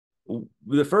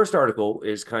the first article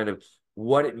is kind of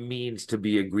what it means to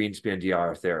be a Greenspan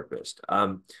DIR therapist.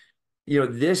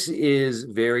 This is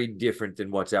very different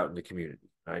than what's out in the community.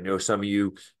 I know some of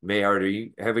you may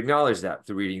already have acknowledged that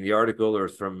through reading the article or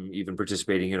from even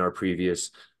participating in our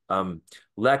previous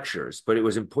lectures. But it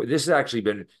was important. This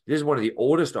is one of the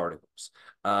oldest articles.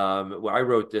 Well, I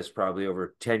wrote this probably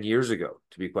over 10 years ago,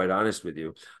 to be quite honest with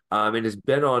you. And it's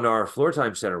been on our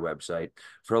Floortime Center website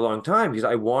for a long time because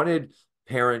I wanted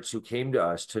parents who came to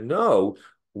us to know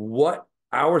what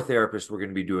our therapists were going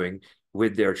to be doing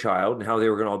with their child and how they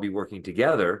were going to all be working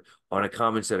together on a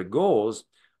common set of goals,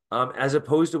 as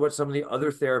opposed to what some of the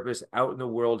other therapists out in the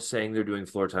world saying they're doing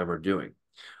floor time are doing.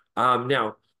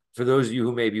 Now, for those of you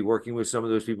who may be working with some of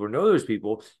those people or know those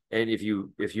people, and if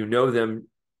you know them,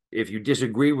 if you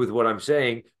disagree with what I'm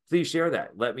saying, please share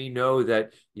that. Let me know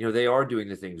that they are doing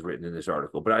the things written in this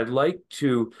article. But I'd like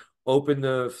to open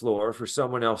the floor for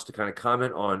someone else to kind of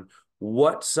comment on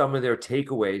what some of their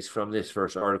takeaways from this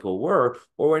first article were,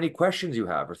 or any questions you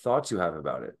have or thoughts you have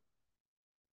about it.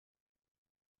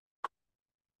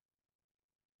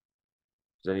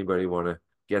 Does anybody want to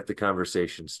get the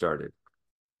conversation started?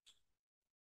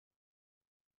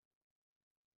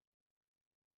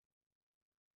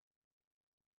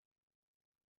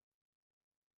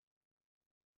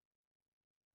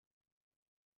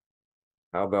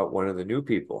 How about one of the new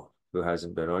people who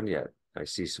hasn't been on yet? I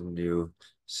see some new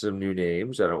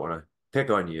names. I don't want to pick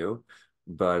on you,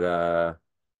 but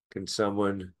can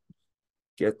someone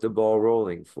get the ball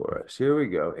rolling for us? Here we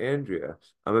go. Andrea,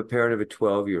 I'm a parent of a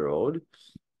 12-year-old.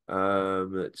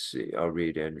 Let's see. I'll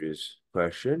read Andrea's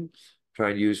question.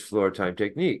 Trying to use floor time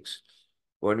techniques.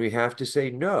 When we have to say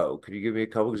no, could you give me a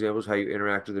couple examples how you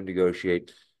interact with them,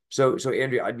 negotiate? So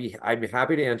Andrea, I'd be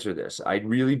happy to answer this. I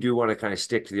really do want to kind of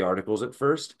stick to the articles at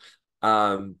first.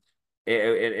 And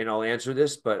I'll answer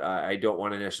this, but I don't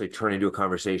want to necessarily turn into a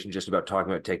conversation just about talking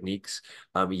about techniques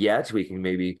yet. We can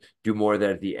maybe do more of that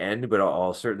at the end, but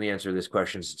I'll certainly answer this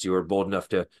question since you were bold enough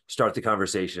to start the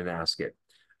conversation and ask it.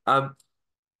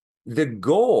 The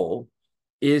goal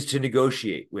is to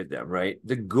negotiate with them, right?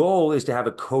 The goal is to have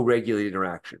a co-regulated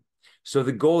interaction. So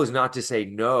the goal is not to say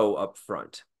no up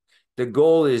front. The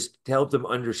goal is to help them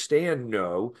understand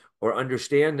no, or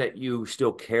understand that you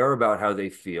still care about how they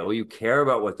feel. You care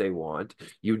about what they want.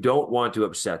 You don't want to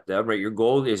upset them, right? Your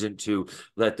goal isn't to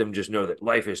let them just know that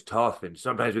life is tough and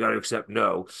sometimes we got to accept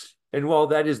no. And while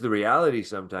that is the reality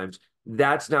sometimes,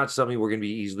 that's not something we're going to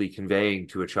be easily conveying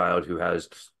to a child who has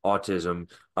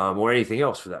autism or anything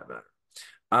else for that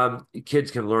matter. Kids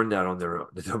can learn that on their own.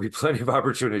 There'll be plenty of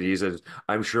opportunities, as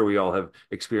I'm sure we all have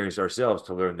experienced ourselves,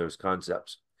 to learn those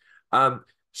concepts.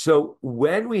 So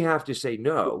when we have to say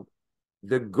no,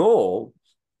 the goal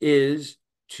is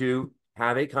to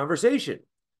have a conversation.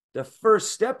 The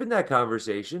first step in that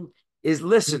conversation is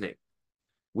listening.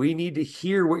 We need to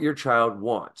hear what your child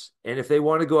wants. And if they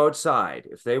want to go outside,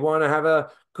 if they want to have a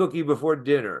cookie before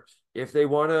dinner, if they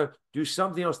want to do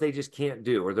something else they just can't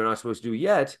do or they're not supposed to do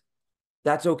yet,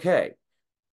 that's okay.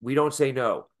 We don't say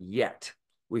no yet.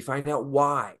 We find out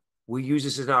why. We use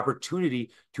this as an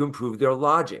opportunity to improve their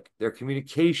logic, their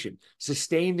communication,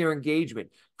 sustain their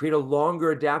engagement, create a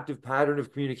longer adaptive pattern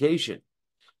of communication.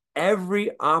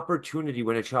 Every opportunity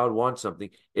when a child wants something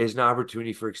is an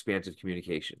opportunity for expansive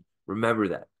communication. Remember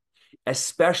that,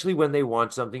 especially when they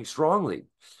want something strongly.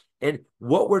 And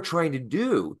what we're trying to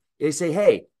do is say,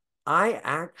 hey, I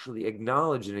actually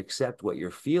acknowledge and accept what you're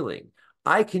feeling.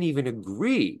 I can even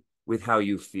agree with how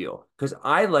you feel because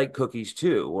I like cookies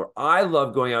too, or I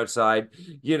love going outside,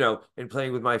 and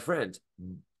playing with my friends.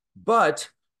 But,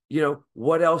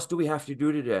 what else do we have to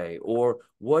do today? Or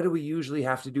what do we usually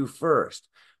have to do first?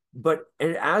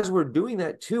 And as we're doing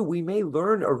that too, we may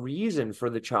learn a reason for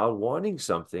the child wanting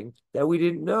something that we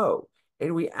didn't know.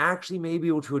 And we actually may be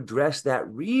able to address that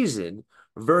reason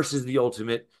versus the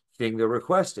ultimate thing they're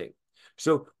requesting.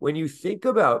 So when you think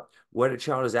about what a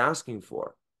child is asking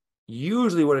for,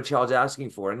 usually what a child's asking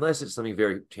for, unless it's something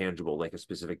very tangible, like a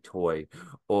specific toy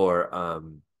or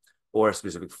a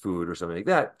specific food or something like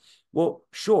that, well,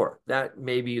 sure, that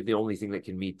may be the only thing that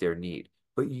can meet their need.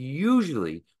 But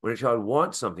usually when a child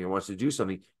wants something or wants to do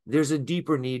something, there's a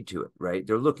deeper need to it, right?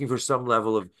 They're looking for some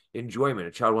level of enjoyment.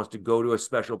 A child wants to go to a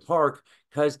special park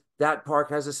because that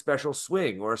park has a special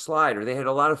swing or a slide, or they had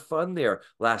a lot of fun there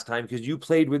last time because you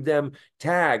played with them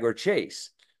tag or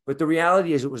chase. But the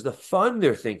reality is it was the fun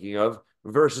they're thinking of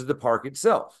versus the park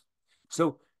itself.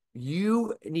 So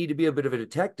you need to be a bit of a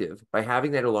detective by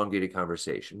having that elongated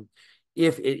conversation.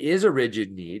 If it is a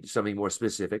rigid need, something more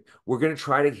specific, we're going to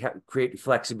try to create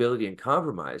flexibility and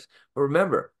compromise. But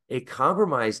remember, a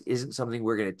compromise isn't something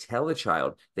we're going to tell a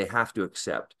child they have to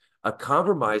accept. A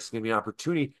compromise is going to be an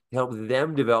opportunity to help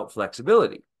them develop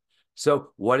flexibility.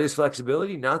 So what is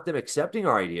flexibility? Not them accepting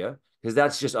our idea, because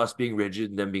that's just us being rigid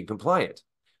and them being compliant.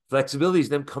 Flexibility is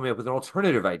them coming up with an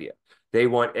alternative idea. They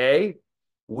want A,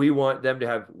 we want them to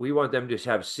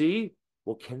have C.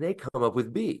 Well, can they come up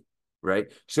with B?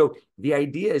 Right. So the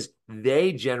idea is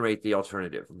they generate the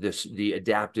alternative, the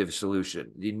adaptive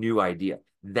solution, the new idea.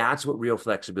 That's what real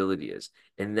flexibility is.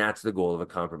 And that's the goal of a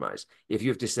compromise. If you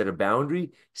have to set a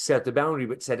boundary, set the boundary,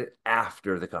 but set it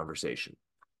after the conversation.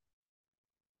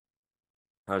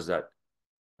 How's that?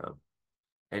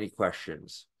 Any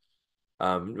questions?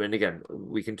 And again,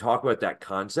 we can talk about that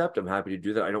concept. I'm happy to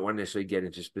do that. I don't want to necessarily get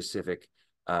into specific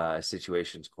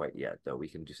situations quite yet, though. We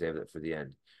can just save that for the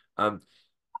end. Can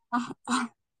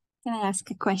I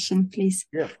ask a question, please?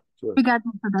 Yeah, sure.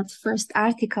 Regarding to that first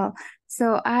article.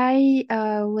 So I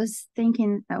was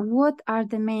thinking, what are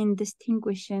the main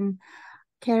distinguishing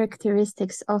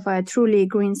characteristics of a truly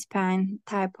Greenspan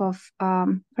type of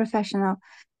professional?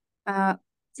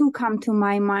 To come to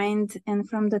my mind, and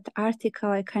from that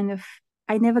article,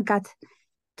 I never got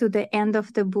to the end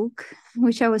of the book,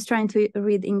 which I was trying to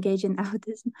read, Engage in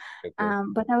Autism. Okay.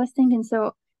 But I was thinking,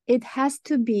 so it has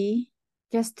to be,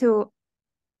 just to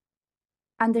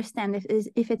understand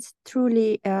if it's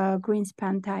truly a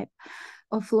Greenspan type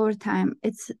of Floortime,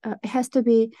 it has to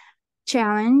be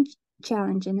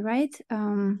challenging, right?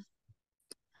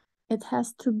 It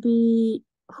has to be,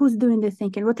 who's doing the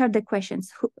thinking? What are the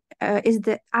questions?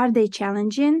 Are they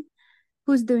challenging?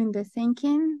 Who's doing the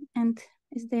thinking? And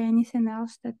is there anything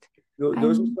else that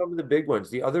Those are some of the big ones.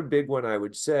 The other big one I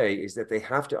would say is that they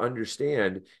have to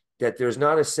understand that there's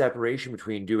not a separation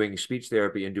between doing speech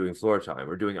therapy and doing floor time,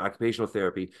 or doing occupational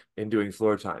therapy and doing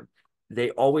floor time. They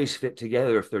always fit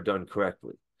together if they're done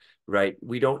correctly, right?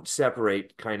 We don't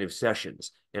separate kind of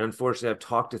sessions. And unfortunately, I've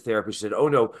talked to therapists who said, oh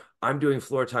no, I'm doing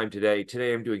floor time today.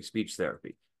 Today I'm doing speech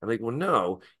therapy. I'm like, well,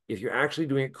 no, if you're actually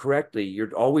doing it correctly,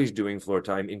 you're always doing floor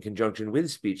time in conjunction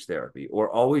with speech therapy, or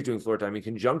always doing floor time in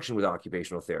conjunction with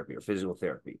occupational therapy or physical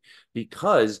therapy,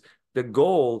 because the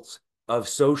goals of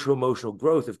social emotional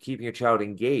growth, of keeping a child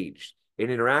engaged and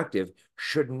interactive,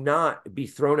 should not be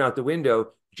thrown out the window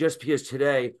just because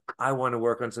today I want to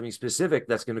work on something specific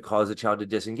that's going to cause a child to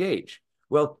disengage.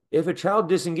 Well, if a child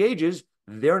disengages,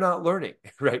 they're not learning,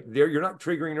 right? You're not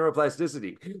triggering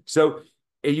neuroplasticity. So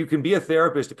you can be a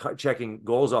therapist checking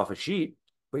goals off a sheet,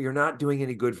 but you're not doing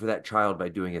any good for that child by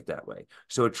doing it that way.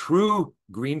 So a true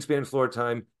Greenspan floor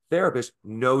time therapist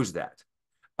knows that.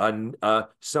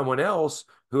 Someone else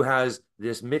who has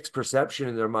this mixed perception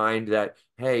in their mind that,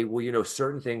 hey, well,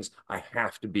 certain things I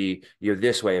have to be,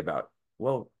 this way about.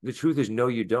 Well, the truth is, no,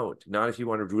 you don't. Not if you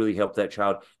want to really help that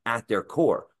child at their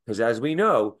core. Because as we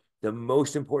know, the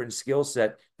most important skill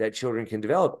set that children can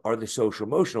develop are the social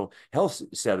emotional health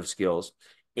set of skills,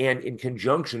 and in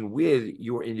conjunction with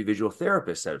your individual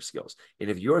therapist set of skills. And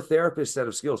if your therapist set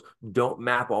of skills don't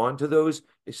map onto those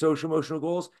social emotional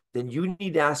goals, then you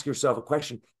need to ask yourself a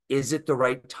question: is it the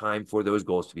right time for those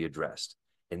goals to be addressed?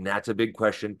 And that's a big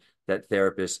question that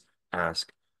therapists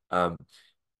ask.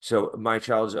 So my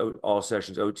child's all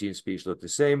sessions, OT and speech, look the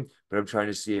same, but I'm trying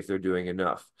to see if they're doing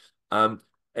enough.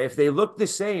 If they look the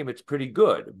same, it's pretty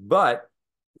good. But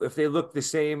if they look the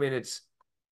same and it's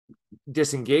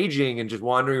disengaging and just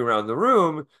wandering around the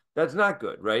room, that's not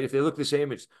good, right? If they look the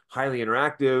same, it's highly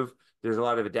interactive, there's a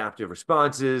lot of adaptive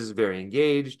responses, very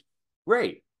engaged,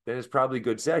 great. Then it's probably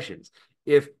good sessions.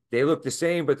 If they look the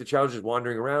same, but the child's just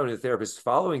wandering around and the therapist is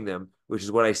following them, which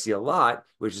is what I see a lot,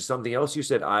 which is something else you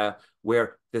said, Aya,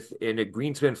 where in a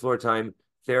Greenspan floor time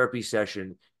therapy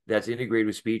session that's integrated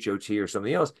with speech, OT, or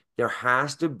something else, there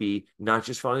has to be not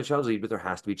just following the child's lead, but there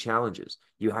has to be challenges.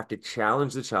 You have to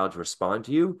challenge the child to respond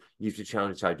to you. You have to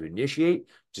challenge the child to initiate,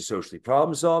 to socially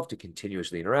problem solve, to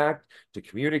continuously interact, to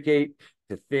communicate,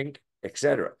 to think,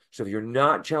 etc. So if you're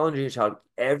not challenging a child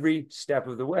every step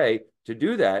of the way to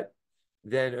do that,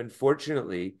 then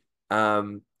unfortunately,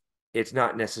 it's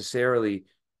not necessarily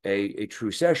a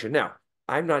true session. Now,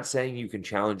 I'm not saying you can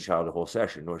challenge a child a whole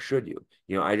session, nor should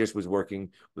you. I just was working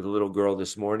with a little girl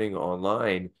this morning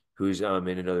online who's in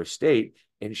another state,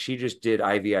 and she just did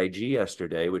IVIG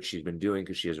yesterday, which she's been doing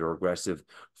because she has a regressive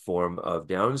form of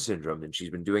Down syndrome, and she's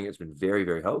been doing it. It's been very,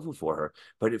 very helpful for her.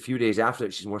 But a few days after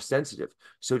that, she's more sensitive.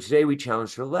 So today we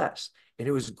challenged her less. And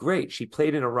it was great. She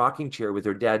played in a rocking chair with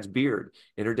her dad's beard,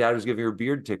 and her dad was giving her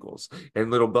beard tickles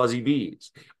and little buzzy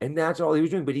bees. And that's all he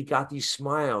was doing. But he got these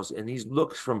smiles and these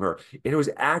looks from her. And it was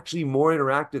actually more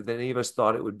interactive than any of us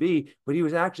thought it would be. But he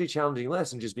was actually challenging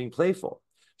less and just being playful.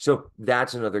 So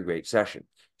that's another great session.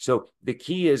 So the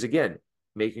key is, again,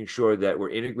 making sure that we're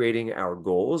integrating our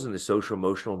goals, and the social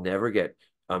emotional never get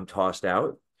tossed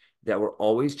out, that we're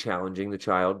always challenging the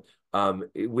child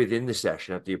within the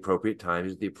session at the appropriate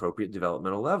times, at the appropriate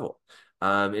developmental level.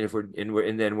 And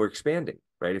then we're expanding,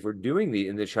 right? If we're doing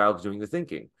and the child's doing the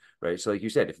thinking, right? So like you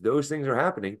said, if those things are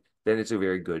happening, then it's a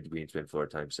very good Greenspan floor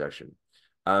time session.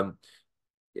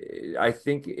 I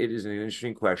think it is an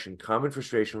interesting question. Common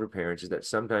frustration for parents is that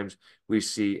sometimes we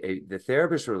see the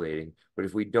therapist relating, but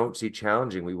if we don't see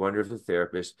challenging, we wonder if the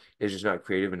therapist is just not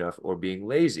creative enough or being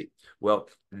lazy. Well,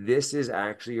 this is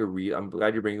actually I'm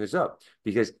glad you're bringing this up,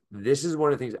 because this is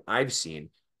one of the things I've seen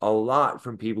a lot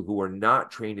from people who are not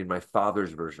trained in my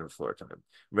father's version of floor time.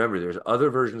 Remember, there's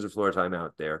other versions of floor time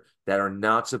out there that are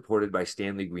not supported by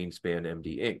Stanley Greenspan,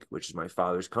 MD Inc., which is my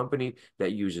father's company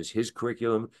that uses his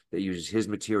curriculum, that uses his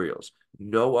materials.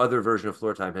 No other version of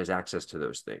floor time has access to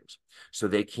those things. So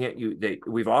they can't use,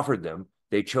 we've offered them.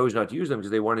 They chose not to use them because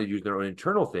they wanted to use their own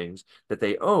internal things that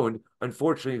they owned.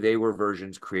 Unfortunately, they were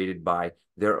versions created by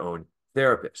their own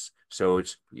therapists. So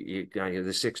it's kind of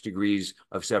the 6 degrees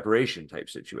of separation type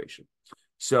situation.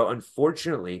 So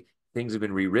unfortunately, things have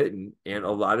been rewritten, and a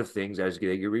lot of things, as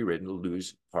they get rewritten,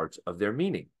 lose parts of their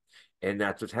meaning. And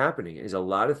that's what's happening is a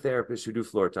lot of therapists who do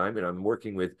floor time, and I'm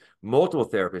working with multiple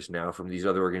therapists now from these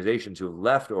other organizations who have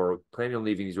left or planning on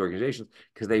leaving these organizations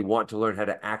because they want to learn how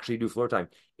to actually do floor time.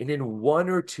 And in 1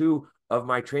 or 2 of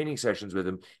my training sessions with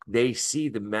them, they see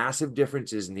the massive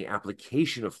differences in the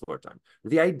application of floor time.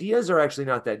 The ideas are actually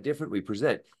not that different we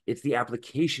present. It's the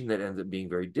application that ends up being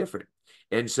very different.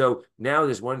 And so now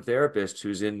this one therapist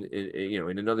who's in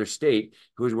another state,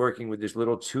 who is working with this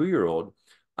little 2-year-old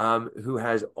who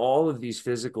has all of these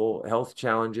physical health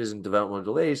challenges and developmental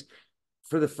delays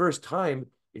for the first time.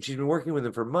 And she's been working with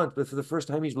him for months, but for the first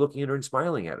time, he's looking at her and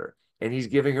smiling at her. And he's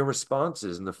giving her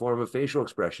responses in the form of facial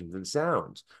expressions and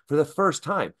sounds for the first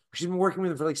time. She's been working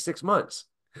with him for like 6 months.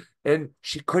 And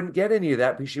she couldn't get any of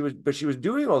that, but she was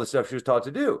doing all the stuff she was taught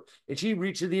to do. And she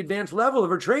reached the advanced level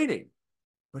of her training,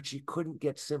 but she couldn't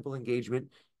get simple engagement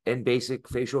and basic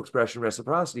facial expression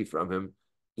reciprocity from him,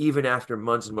 even after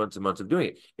months and months and months of doing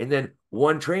it. And then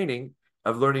one training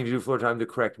of learning to do floor time the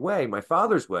correct way, my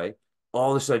father's way, all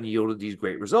of a sudden yielded these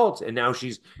great results. And now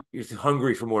she's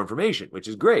hungry for more information, which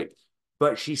is great.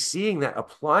 But she's seeing that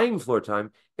applying floor time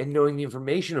and knowing the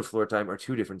information of floor time are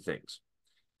 2 different things.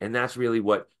 And that's really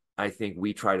what I think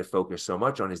we try to focus so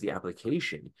much on, is the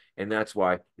application. And that's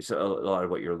why it's a lot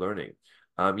of what you're learning.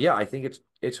 I think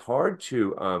it's hard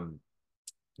to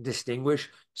distinguish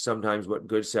sometimes what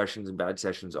good sessions and bad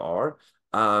sessions are.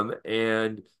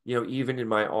 And even in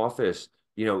my office,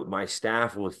 my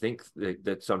staff will think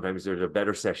that sometimes there's a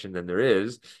better session than there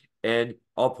is. And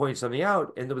I'll point something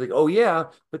out and they'll be like, oh yeah,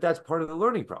 but that's part of the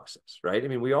learning process, right? I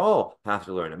mean, we all have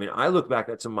to learn. I mean, I look back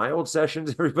at some of my old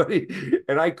sessions, everybody,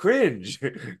 and I cringe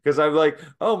because I'm like,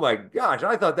 oh my gosh,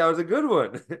 I thought that was a good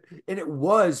one. And it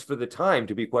was, for the time,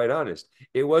 to be quite honest,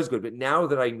 it was good. But now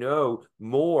that I know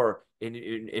more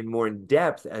in more in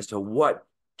depth as to what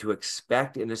to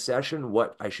expect in a session,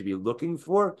 what I should be looking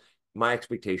for, my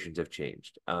expectations have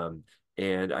changed.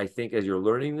 And I think as you're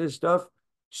learning this stuff,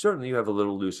 certainly you have a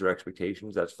little looser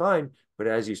expectations. That's fine. But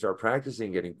as you start practicing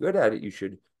and getting good at it, you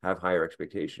should have higher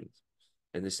expectations.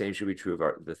 And the same should be true of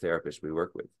the therapists we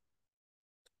work with.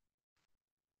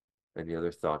 Any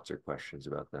other thoughts or questions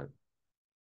about that?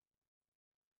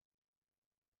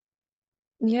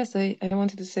 Yes, I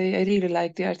wanted to say I really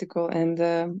like the article,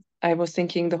 and I was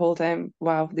thinking the whole time,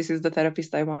 wow, this is the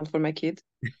therapist I want for my kid.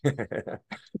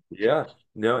 Yeah,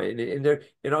 no, and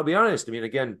I'll be honest. I mean,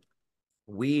 again,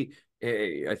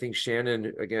 I think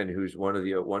Shannon, again, who's one of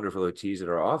the wonderful OTs at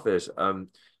our office,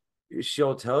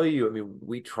 she'll tell you, I mean,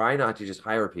 we try not to just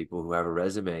hire people who have a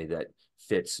resume that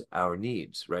fits our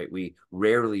needs, right? We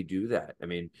rarely do that. I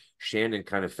mean, Shannon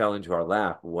kind of fell into our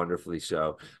lap, wonderfully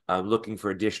so, looking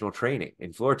for additional training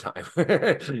in floor time.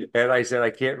 And I said, I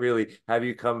can't really have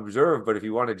you come observe, but if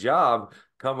you want a job,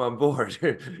 come on board.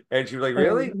 And she was like,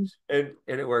 really? And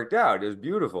it worked out. It was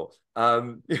beautiful.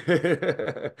 And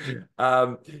to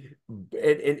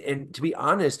be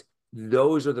honest,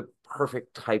 those are the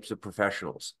perfect types of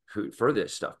professionals for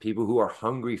this stuff. People who are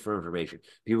hungry for information,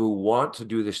 people who want to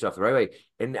do this stuff the right way.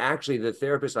 And actually, the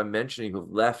therapists I'm mentioning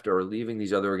who've left or are leaving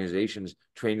these other organizations,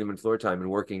 training them in floor time and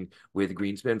working with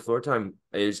Greenspan floor time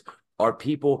are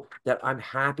people that I'm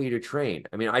happy to train.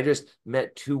 I mean, I just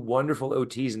met 2 wonderful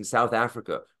OTs in South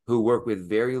Africa who work with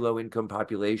very low income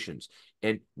populations.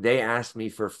 And they asked me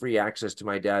for free access to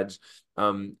my dad's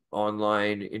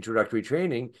online introductory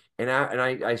training. And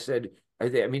I said,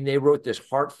 I mean, they wrote this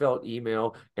heartfelt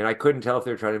email, and I couldn't tell if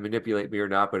they were trying to manipulate me or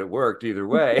not, but it worked either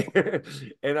way.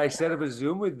 And I set up a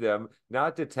Zoom with them,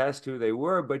 not to test who they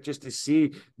were, but just to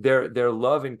see their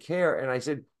love and care. And I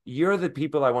said, you're the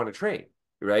people I want to train,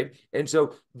 right? And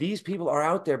so these people are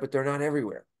out there, but they're not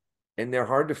everywhere, and they're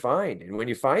hard to find. And when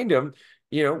you find them,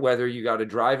 whether you got to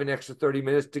drive an extra 30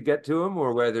 minutes to get to them,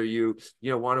 or whether you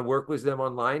want to work with them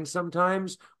online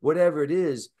sometimes, whatever it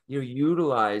is,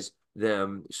 utilize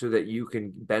them so that you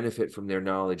can benefit from their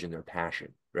knowledge and their passion,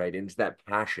 right? And it's that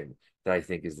passion that I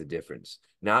think is the difference.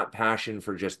 Not passion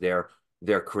for just their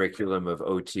curriculum of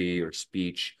OT or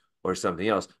speech or something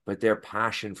else, but their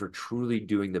passion for truly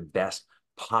doing the best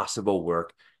possible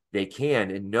work they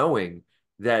can, and knowing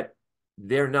that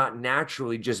they're not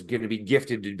naturally just going to be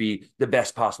gifted to be the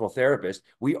best possible therapist.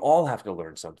 We all have to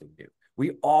learn something new.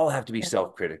 We all have to be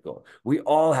self-critical. We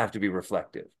all have to be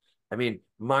reflective. I mean,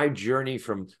 my journey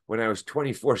from when I was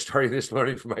 24, starting this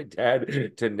learning from my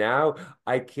dad, to now,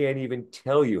 I can't even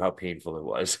tell you how painful it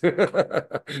was.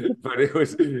 but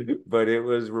it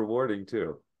was rewarding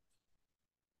too.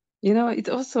 It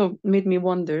also made me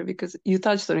wonder, because you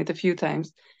touched on it a few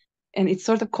times, and it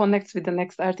sort of connects with the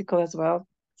next article as well,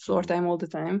 floor time all the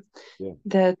time,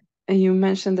 that you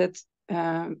mentioned that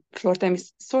floor time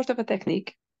is sort of a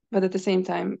technique, but at the same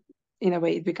time, in a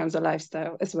way, it becomes a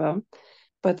lifestyle as well.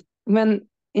 But when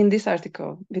in this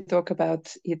article we talk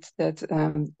about it that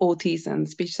OTs and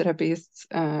speech therapists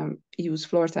use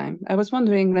floor time, I was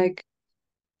wondering, like,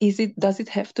 does it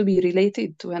have to be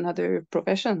related to another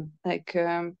profession? Like,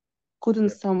 couldn't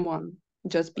someone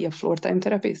just be a floor time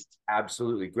therapist?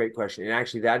 Absolutely, great question. And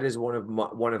actually, that is one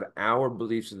of our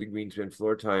beliefs of the Greenspan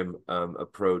floor time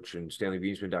approach, and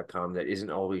StanleyGreenspan.com, that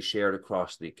isn't always shared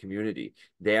across the community.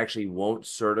 They actually won't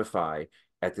certify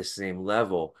at the same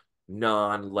level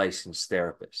non-licensed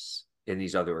therapists in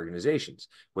these other organizations,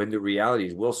 when the reality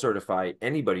is we'll certify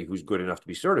anybody who's good enough to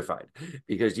be certified,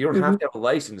 because you don't have to have a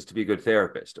license to be a good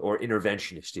therapist or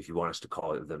interventionist, if you want us to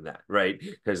call them that, right?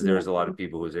 Because there's a lot of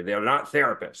people who say they're not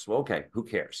therapists. Well, okay, who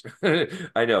cares?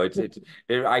 I know I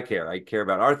care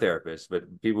about our therapists,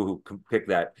 but people who pick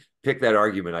that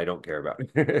argument, I don't care about.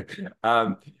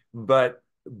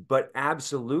 But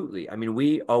absolutely, I mean,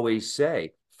 we always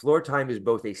say floor time is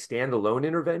both a standalone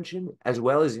intervention as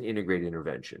well as an integrated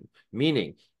intervention.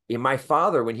 Meaning, in my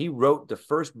father, when he wrote the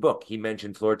first book he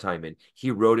mentioned floor time in,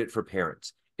 he wrote it for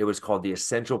parents. It was called The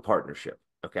Essential Partnership.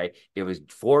 Okay. It was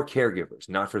for caregivers,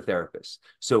 not for therapists.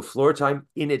 So floor time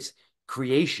in its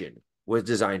creation was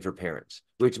designed for parents,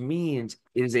 which means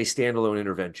it is a standalone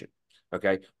intervention.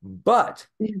 Okay. But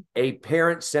a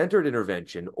parent-centered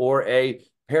intervention or a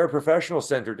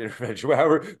paraprofessional-centered intervention,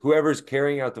 whoever's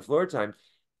carrying out the floor time,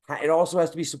 it also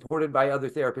has to be supported by other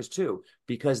therapists too,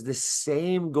 because the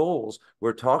same goals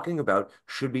we're talking about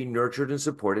should be nurtured and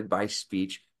supported by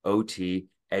speech, OT,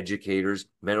 educators,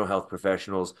 mental health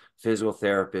professionals, physical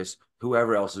therapists,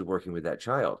 whoever else is working with that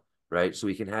child, right? So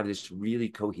we can have this really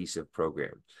cohesive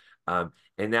program.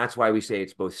 And that's why we say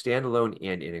it's both standalone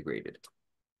and integrated.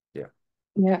 Yeah.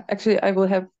 Yeah, actually, I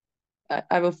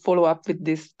will follow up with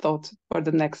this thought for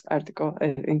the next article,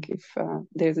 I think, if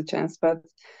there's a chance. But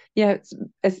yeah,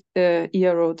 as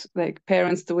Ia wrote, like,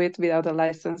 parents do it without a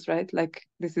license, right? Like,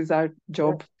 this is our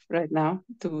job right now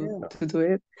to do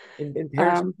it. And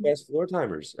parents are the best floor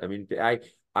timers. I mean, I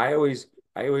always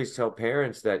tell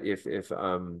parents that if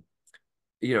the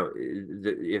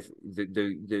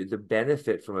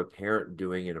benefit from a parent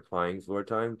doing and applying floor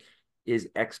time is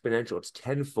exponential. It's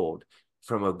tenfold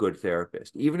from a good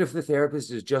therapist. Even if the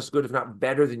therapist is just good, if not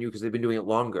better than you, because they've been doing it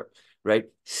longer, right?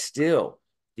 Still,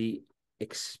 the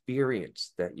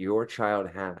experience that your child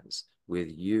has with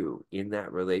you in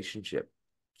that relationship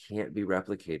can't be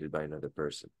replicated by another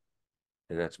person.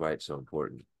 And that's why it's so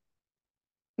important.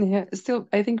 Yeah, still,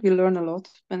 I think we learn a lot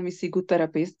when we see good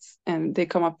therapists and they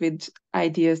come up with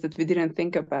ideas that we didn't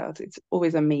think about. It's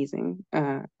always amazing.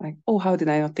 Like, oh, how did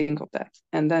I not think of that?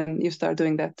 And then you start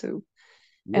doing that too.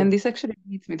 Yeah. And this actually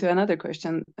leads me to another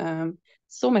question.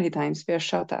 So many times we are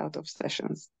shut out of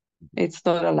sessions. It's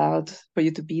not allowed for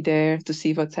you to be there to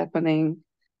see what's happening.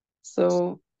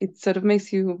 So it sort of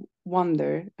makes you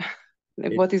wonder,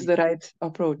 what is the right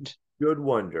approach? Good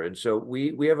wonder. And so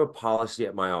we have a policy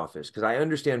at my office, because I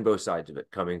understand both sides of it,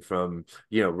 coming from,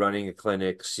 running a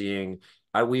clinic, seeing,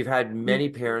 we've had many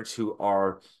parents who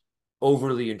are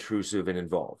overly intrusive and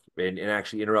involved and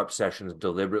actually interrupt sessions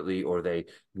deliberately, or they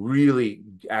really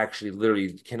actually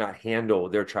literally cannot handle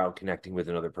their child connecting with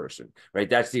another person, right?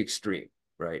 That's the extreme,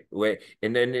 right?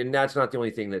 And that's not the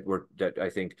only thing that I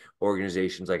think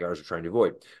organizations like ours are trying to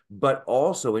avoid. But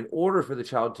also, in order for the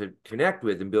child to connect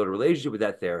with and build a relationship with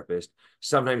that therapist,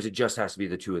 sometimes it just has to be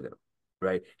the two of them,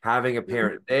 right? Having a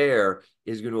parent there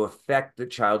is going to affect the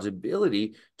child's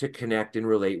ability to connect and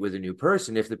relate with a new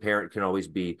person if the parent can always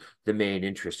be the main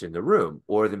interest in the room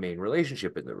or the main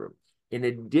relationship in the room. In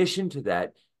addition to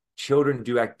that, children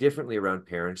do act differently around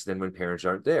parents than when parents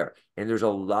aren't there. And there's a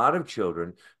lot of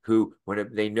children who, when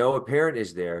they know a parent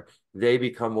is there, they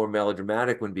become more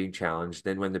melodramatic when being challenged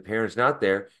than when the parent's not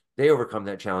there. They overcome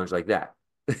that challenge like that.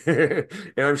 And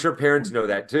I'm sure parents know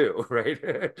that too, right?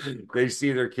 They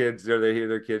see their kids or they hear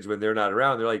their kids when they're not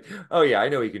around. They're like, oh, yeah, I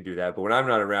know he can do that. But when I'm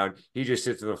not around, he just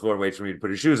sits on the floor and waits for me to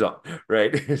put his shoes on,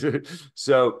 right?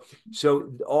 So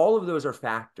all of those are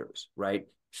factors, right?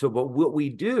 So, but what we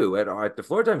do at the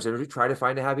Floortime Center is we try to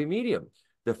find a happy medium.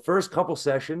 The first couple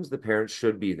sessions, the parents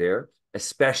should be there,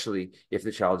 especially if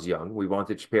the child's young. We want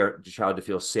the child to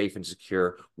feel safe and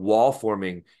secure while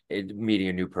meeting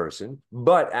a new person.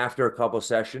 But after a couple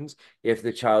sessions, if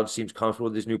the child seems comfortable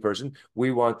with this new person,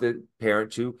 we want the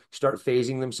parent to start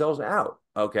phasing themselves out.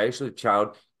 Okay, so the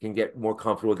child can get more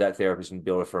comfortable with that therapist and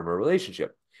build a firmer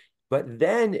relationship. But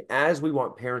then, as we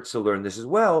want parents to learn this as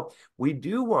well, we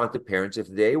do want the parents, if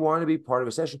they want to be part of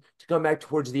a session, to come back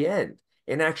towards the end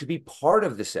and actually be part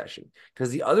of the session.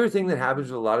 Because the other thing that happens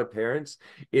with a lot of parents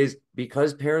is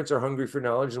because parents are hungry for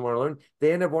knowledge and want to learn,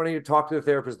 they end up wanting to talk to the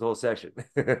therapist the whole session.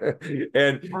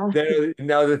 And then,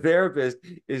 now the therapist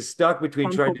is stuck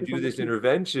between trying to do this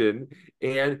intervention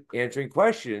and answering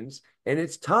questions. And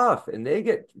it's tough and they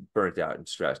get burnt out and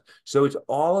stressed. So it's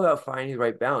all about finding the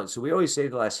right balance. So we always say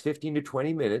the last 15 to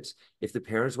 20 minutes, if the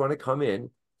parents want to come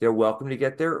in, they're welcome to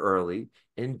get there early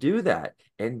and do that.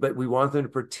 But we want them to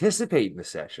participate in the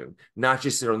session, not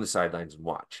just sit on the sidelines and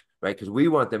watch, right? Because we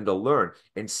want them to learn.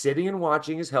 And sitting and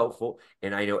watching is helpful.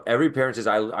 And I know every parent says,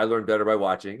 I learn better by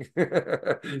watching.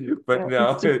 But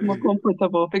no. It's just more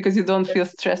comfortable because you don't feel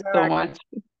stressed so much.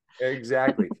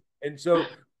 Exactly. And so,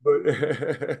 but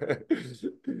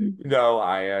no,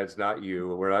 it's not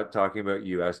you. We're not talking about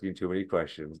you asking too many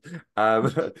questions.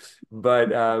 But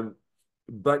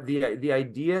the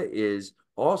idea is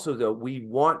also, though, we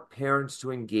want parents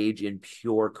to engage in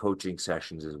pure coaching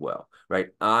sessions as well, right?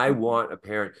 I want a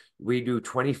parent, we do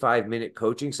 25-minute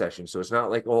coaching sessions. So it's not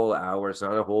like a whole hour, it's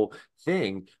not a whole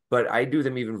thing, but I do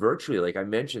them even virtually. Like I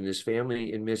mentioned, this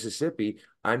family in Mississippi,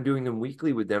 I'm doing them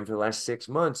weekly with them for the last 6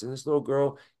 months. And this little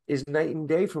girl is night and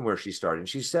day from where she started.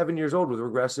 She's 7 years old with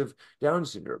regressive Down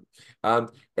syndrome.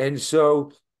 And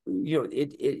so,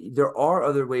 there are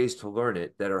other ways to learn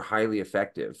it that are highly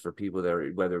effective for people that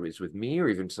are, whether it's with me or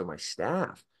even some of my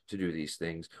staff to do these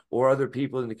things or other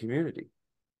people in the community.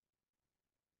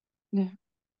 Yeah.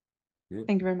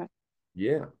 Thank you very much.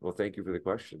 Yeah. Well, thank you for the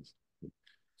questions.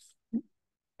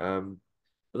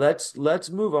 Let's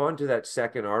move on to that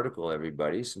second article,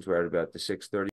 everybody, since we're at about the 6:30.